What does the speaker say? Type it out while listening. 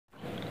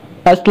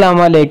Assalamu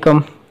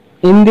alaikum.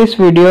 In this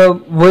video,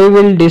 we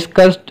will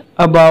discuss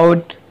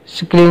about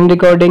screen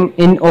recording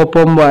in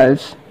Oppo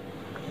mobiles.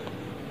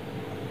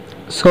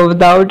 So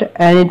without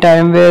any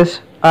time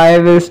waste, I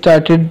will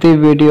start the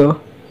video.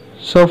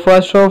 So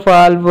first of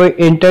all, we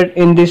enter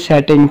in the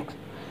settings.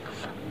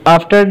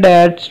 After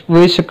that,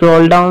 we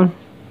scroll down.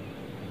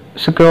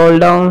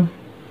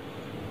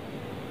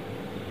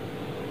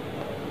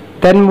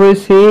 Then we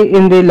see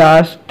in the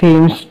last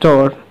theme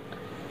store.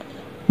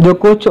 जो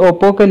कुछ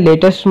Oppo के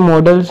latest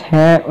models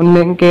हैं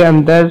उनके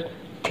अंदर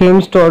theme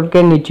store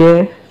के नीचे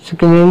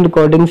screen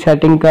recording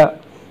setting का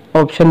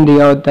option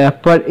दिया होता है,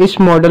 पर इस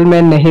मॉडल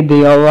में नहीं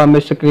दिया हुआ हमें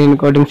स्क्रीन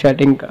रिकॉर्डिंग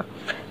सेटिंग का।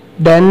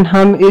 देन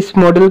हम इस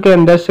मॉडल के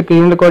अंदर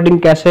स्क्रीन रिकॉर्डिंग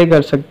कैसे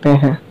कर सकते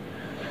हैं?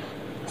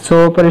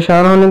 सो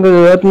परेशान होने की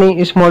ज़रूरत नहीं,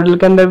 इस मॉडल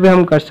के अंदर भी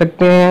हम कर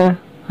सकते हैं।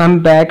 हम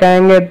बैक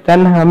आएंगे,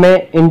 देन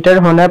हमें इंटर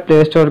होना है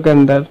प्ले स्टोर के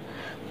अंदर।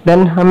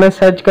 देन हमें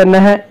सर्च करना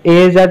है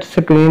AZ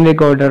स्क्रीन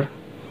रिकॉर्डर।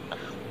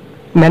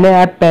 मैंने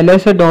ऐप पहले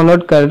से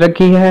डाउनलोड कर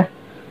रखी है।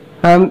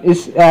 हम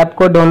इस ऐप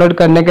को डाउनलोड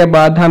करने के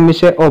बाद हम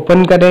इसे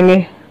ओपन करेंगे।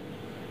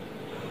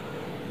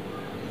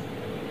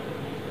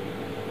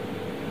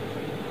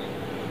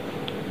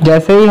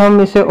 जैसे ही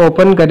हम इसे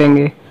ओपन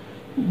करेंगे,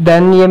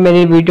 देन ये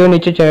मेरी वीडियो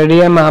नीचे चल रही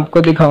है, मैं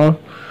आपको दिखाऊं।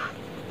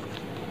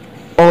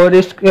 और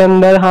इसके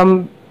अंदर हम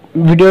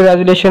वीडियो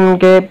रेजोल्यूशन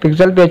के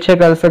पिक्सल भी अच्छे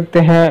कर सकते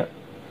हैं,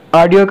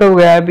 ऑडियो का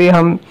वगैरह भी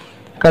हम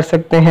कर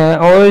सकते हैं,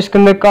 और इसके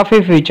अंदर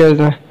काफ़ी फीचर्स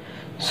हैं।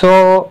 सो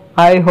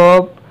आई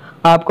होप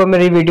आपको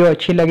मेरी वीडियो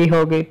अच्छी लगी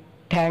होगी।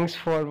 Thanks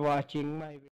for watching my